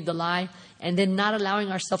don't believe the lie, and then not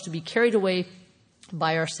allowing ourselves to be carried away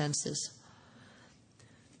by our senses.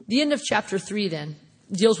 The end of chapter 3 then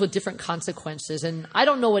deals with different consequences. And I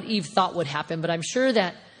don't know what Eve thought would happen, but I'm sure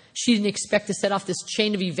that she didn't expect to set off this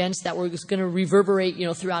chain of events that were going to reverberate,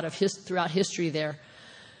 throughout history there.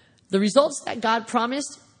 The results that God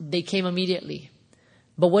promised, they came immediately.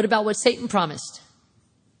 But what about what Satan promised?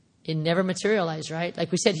 It never materialized, right?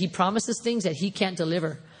 Like we said, he promises things that he can't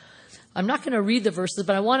deliver. I'm not going to read the verses,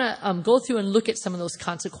 but I want to go through and look at some of those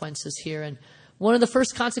consequences here. And one of the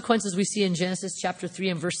first consequences we see in Genesis chapter 3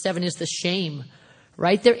 and verse 7 is the shame,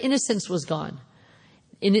 right? Their innocence was gone.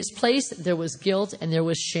 In its place, there was guilt and there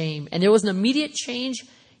was shame. And there was an immediate change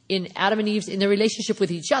in Adam and Eve's, in their relationship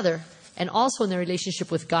with each other and also in their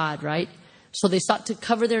relationship with God, right? So they sought to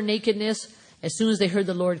cover their nakedness. As soon as they heard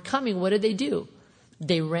the Lord coming, what did they do?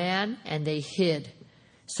 They ran and they hid.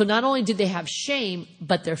 So not only did they have shame,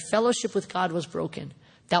 but their fellowship with God was broken.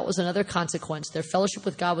 That was another consequence. Their fellowship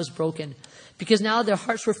with God was broken because now their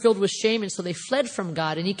hearts were filled with shame, and so they fled from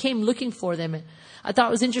God, and he came looking for them. And I thought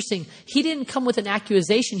it was interesting. He didn't come with an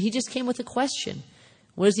accusation. He just came with a question.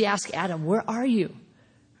 What does he ask Adam? Where are you?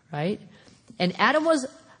 Right? And Adam was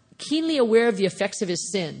keenly aware of the effects of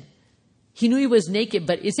his sin. He knew he was naked,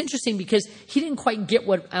 but it's interesting because he didn't quite get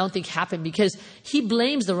what I don't think happened, because he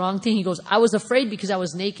blames the wrong thing. He goes, I was afraid because I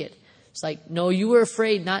was naked. It's like, no, you were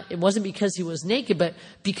afraid. It wasn't because he was naked, but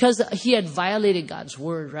because he had violated God's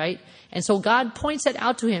word, right? And so God points that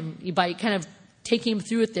out to him by kind of taking him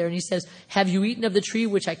through it there. And he says, have you eaten of the tree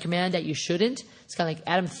which I command that you shouldn't? It's kind of like,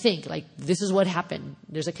 Adam, think, like, this is what happened.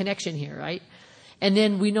 There's a connection here, right? And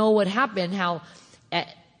then we know what happened, how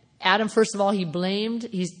Adam, first of all, he blamed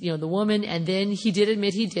the woman, and then he did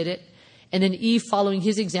admit he did it. And then Eve, following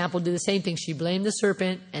his example, did the same thing. She blamed the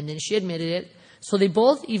serpent, and then she admitted it. So they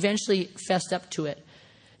both eventually fessed up to it.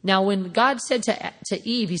 Now, when God said to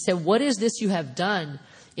Eve, he said, what is this you have done?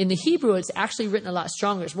 In the Hebrew, it's actually written a lot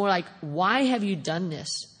stronger. It's more like, why have you done this?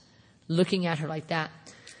 Looking at her like that.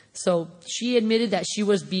 So she admitted that she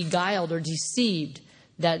was beguiled or deceived,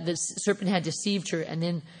 that the serpent had deceived her, and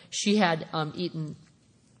then she had eaten.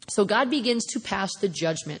 So God begins to pass the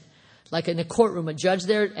judgment, like in a courtroom, a judge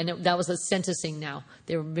there, and that was a sentencing now.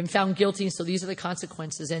 They've been found guilty, so these are the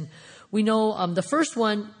consequences. And we know the first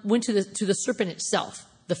one went to the serpent itself,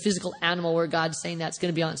 the physical animal, where God's saying that's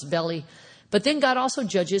going to be on its belly. But then God also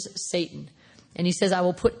judges Satan. And he says, I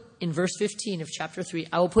will put, in verse 15 of chapter 3,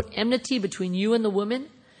 I will put enmity between you and the woman,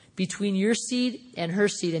 between your seed and her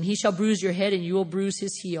seed, and he shall bruise your head and you will bruise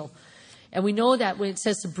his heel. And we know that when it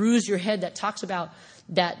says to bruise your head, that talks about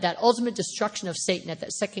that ultimate destruction of Satan at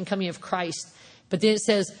that second coming of Christ. But then it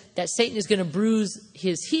says that Satan is going to bruise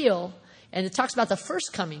his heel. And it talks about the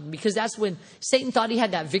first coming, because that's when Satan thought he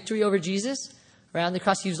had that victory over Jesus. Right on the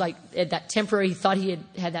cross, he was like, at that temporary, he thought he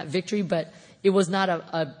had that victory, but it was not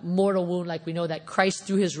a mortal wound, like we know that Christ,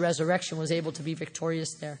 through his resurrection, was able to be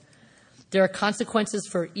victorious there. There are consequences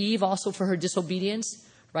for Eve, also for her disobedience,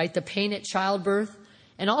 right? The pain at childbirth,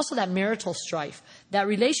 and also that marital strife. That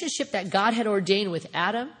relationship that God had ordained with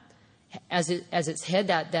Adam as its head,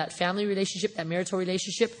 that family relationship, that marital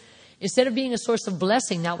relationship, instead of being a source of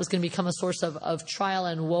blessing, now it was going to become a source of trial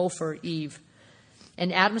and woe for Eve.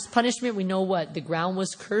 And Adam's punishment, we know what? The ground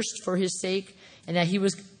was cursed for his sake. and that he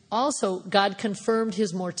was also, God confirmed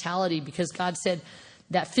his mortality, because God said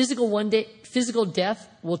that physical death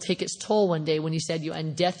will take its toll one day, when he said,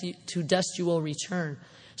 and to dust you will return.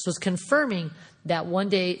 So it's confirming that one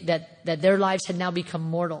day that their lives had now become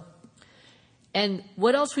mortal. And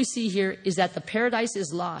what else we see here is that the paradise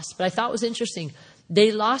is lost. But I thought it was interesting.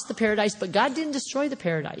 They lost the paradise, but God didn't destroy the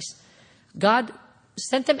paradise. God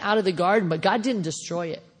sent them out of the garden, but God didn't destroy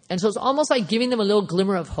it. And so it's almost like giving them a little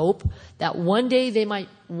glimmer of hope that one day they might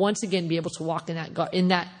once again be able to walk in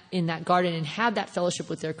that garden and have that fellowship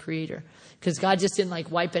with their Creator. Because God just didn't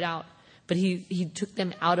wipe it out, but he took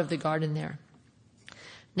them out of the garden there.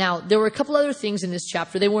 Now, there were a couple other things in this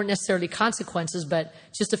chapter. They weren't necessarily consequences, but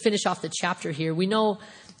just to finish off the chapter here, we know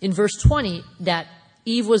in verse 20 that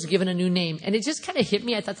Eve was given a new name. And it just kind of hit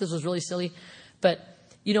me. I thought this was really silly. But,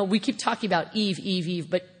 we keep talking about Eve, Eve, Eve.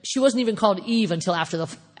 But she wasn't even called Eve until after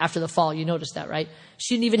the fall. You noticed that, right?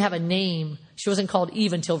 She didn't even have a name. She wasn't called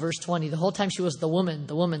Eve until verse 20. The whole time she was the woman,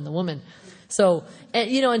 the woman, the woman. So,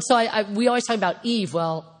 we always talk about Eve.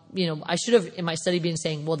 Well, I should have in my study been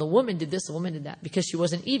saying, well, the woman did this, the woman did that, because she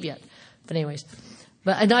wasn't Eve yet. But anyways,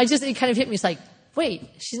 it kind of hit me. It's like, wait,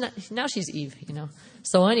 now she's Eve,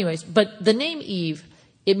 So anyways, but the name Eve,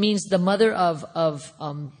 it means the mother of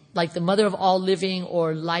the mother of all living,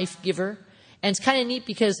 or life giver. And it's kind of neat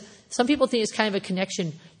because some people think it's kind of a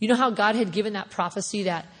connection. You know how God had given that prophecy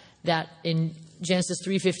that in Genesis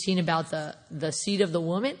 3:15 about the seed of the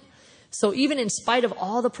woman? So even in spite of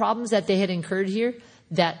all the problems that they had incurred here,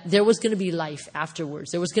 that there was going to be life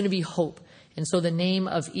afterwards. There was going to be hope. And so the name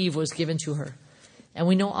of Eve was given to her. And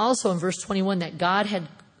we know also in verse 21 that God had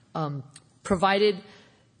provided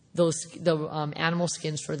the animal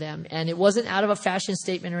skins for them. And it wasn't out of a fashion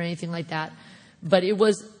statement or anything like that. But it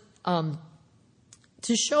was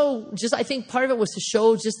to show, I think part of it was to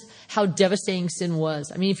show just how devastating sin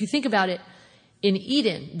was. I mean, if you think about it, in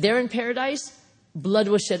Eden, there in paradise, blood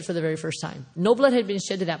was shed for the very first time. No blood had been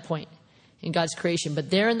shed to that point in God's creation. But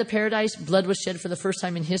there in the paradise, blood was shed for the first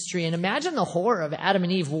time in history. And imagine the horror of Adam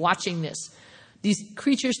and Eve watching this. These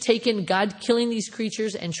creatures taken, God killing these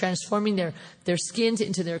creatures and transforming their skins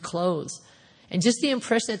into their clothes. And just the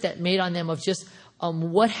impression that made on them of just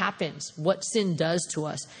what happens, what sin does to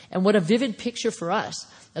us. And what a vivid picture for us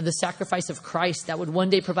of the sacrifice of Christ that would one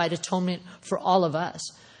day provide atonement for all of us.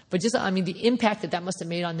 But the impact that must have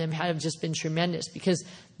made on them had just been tremendous, because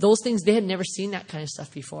those things, they had never seen that kind of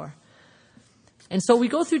stuff before. And so we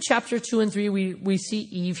go through chapter 2 and 3, we see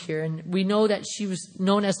Eve here, and we know that she was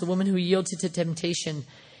known as the woman who yielded to temptation.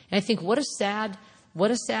 And I think what a sad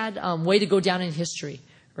way to go down in history,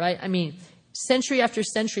 right? I mean, century after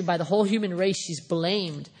century, by the whole human race, she's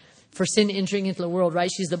blamed for sin entering into the world,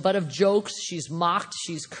 right? She's the butt of jokes, she's mocked,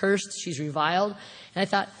 she's cursed, she's reviled. And I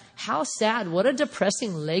thought, how sad, what a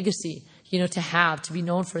depressing legacy, to be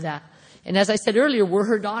known for that. And as I said earlier, we're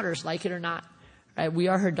her daughters, like it or not, right? We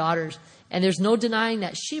are her daughters. And there's no denying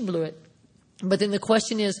that she blew it. But then the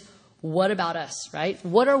question is, what about us, right?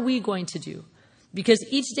 What are we going to do? Because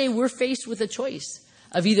each day we're faced with a choice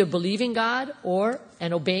of either believing God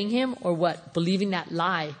and obeying him, or what? Believing that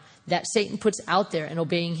lie that Satan puts out there and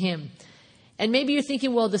obeying him. And maybe you're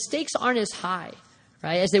thinking, well, the stakes aren't as high,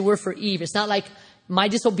 right, as they were for Eve. It's not like my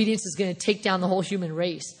disobedience is going to take down the whole human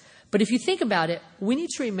race. But if you think about it, we need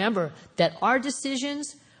to remember that our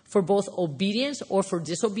decisions for both obedience or for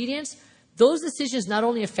disobedience, those decisions not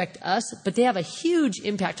only affect us, but they have a huge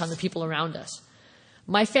impact on the people around us.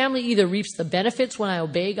 My family either reaps the benefits when I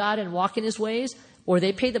obey God and walk in his ways, or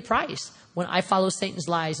they pay the price when I follow Satan's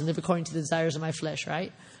lies and live according to the desires of my flesh,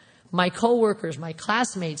 right? My coworkers, my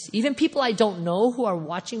classmates, even people I don't know who are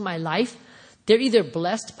watching my life, they're either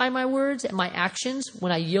blessed by my words and my actions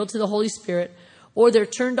when I yield to the Holy Spirit, or they're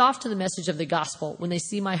turned off to the message of the gospel when they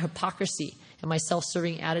see my hypocrisy and my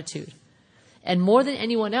self-serving attitude. And more than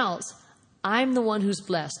anyone else, I'm the one who's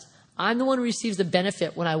blessed. I'm the one who receives the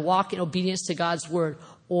benefit when I walk in obedience to God's word.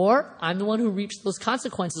 Or I'm the one who reaps those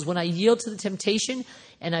consequences when I yield to the temptation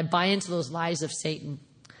and I buy into those lies of Satan.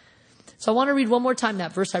 So I want to read one more time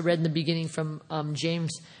that verse I read in the beginning from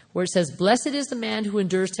James, where it says, "Blessed is the man who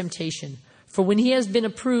endures temptation, for when he has been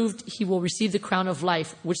approved, he will receive the crown of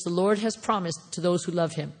life, which the Lord has promised to those who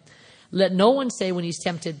love him. Let no one say when he's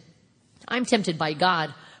tempted, I'm tempted by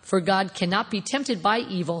God, for God cannot be tempted by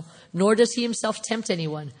evil, nor does he himself tempt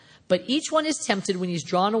anyone. But each one is tempted when he's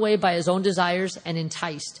drawn away by his own desires and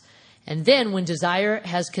enticed. And then when desire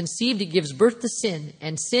has conceived, it gives birth to sin.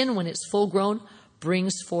 And sin, when it's full grown,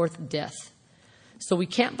 brings forth death." So we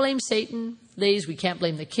can't blame Satan, ladies. We can't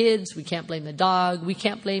blame the kids. We can't blame the dog. We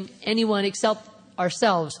can't blame anyone except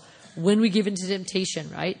ourselves when we give into temptation,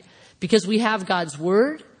 right? Because we have God's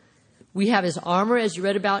word. We have his armor, as you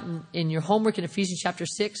read about in your homework in Ephesians chapter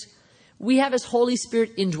 6. We have his Holy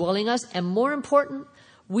Spirit indwelling us. And more important,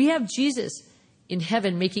 we have Jesus in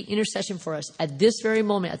heaven making intercession for us at this very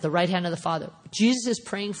moment at the right hand of the Father. Jesus is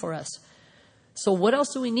praying for us. So what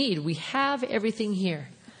else do we need? We have everything here.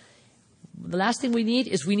 The last thing we need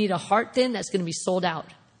is we need a heart then that's going to be sold out.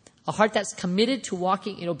 A heart that's committed to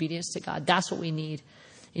walking in obedience to God. That's what we need.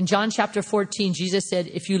 In John chapter 14, Jesus said,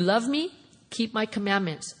 if you love me, keep my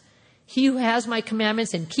commandments. He who has my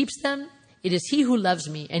commandments and keeps them, it is he who loves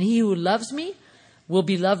me. And he who loves me will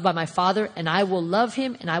be loved by my Father, and I will love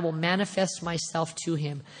him, and I will manifest myself to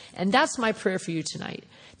him. And that's my prayer for you tonight.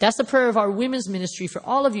 That's the prayer of our women's ministry for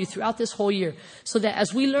all of you throughout this whole year. So that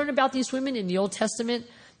as we learn about these women in the Old Testament,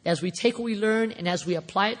 as we take what we learn and as we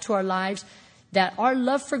apply it to our lives, that our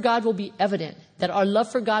love for God will be evident, that our love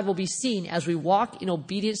for God will be seen as we walk in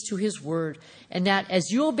obedience to his word. And that as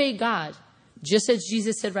you obey God, just as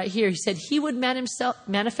Jesus said right here, he said he would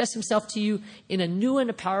manifest himself to you in a new and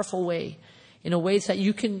a powerful way, in a way that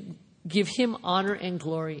you can give him honor and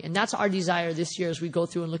glory. And that's our desire this year as we go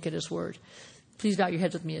through and look at his word. Please bow your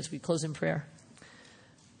heads with me as we close in prayer.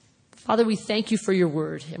 Father, we thank you for your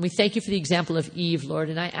word, and we thank you for the example of Eve, Lord.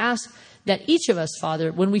 And I ask that each of us,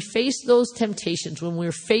 Father, when we face those temptations, when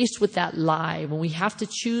we're faced with that lie, when we have to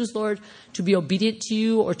choose, Lord, to be obedient to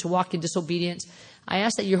you or to walk in disobedience, I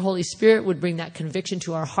ask that your Holy Spirit would bring that conviction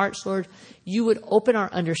to our hearts, Lord. You would open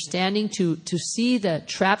our understanding to see the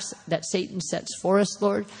traps that Satan sets for us,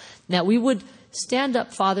 Lord. And that we would stand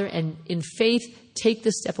up, Father, and in faith take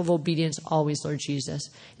the step of obedience always, Lord Jesus.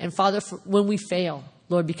 And Father, when we fail,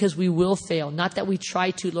 Lord, because we will fail. Not that we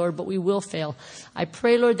try to, Lord, but we will fail. I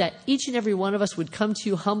pray, Lord, that each and every one of us would come to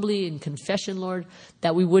you humbly in confession, Lord,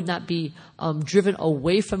 that we would not be driven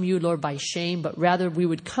away from you, Lord, by shame, but rather we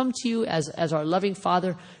would come to you as our loving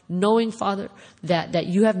Father, knowing, Father, that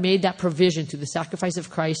you have made that provision through the sacrifice of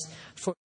Christ for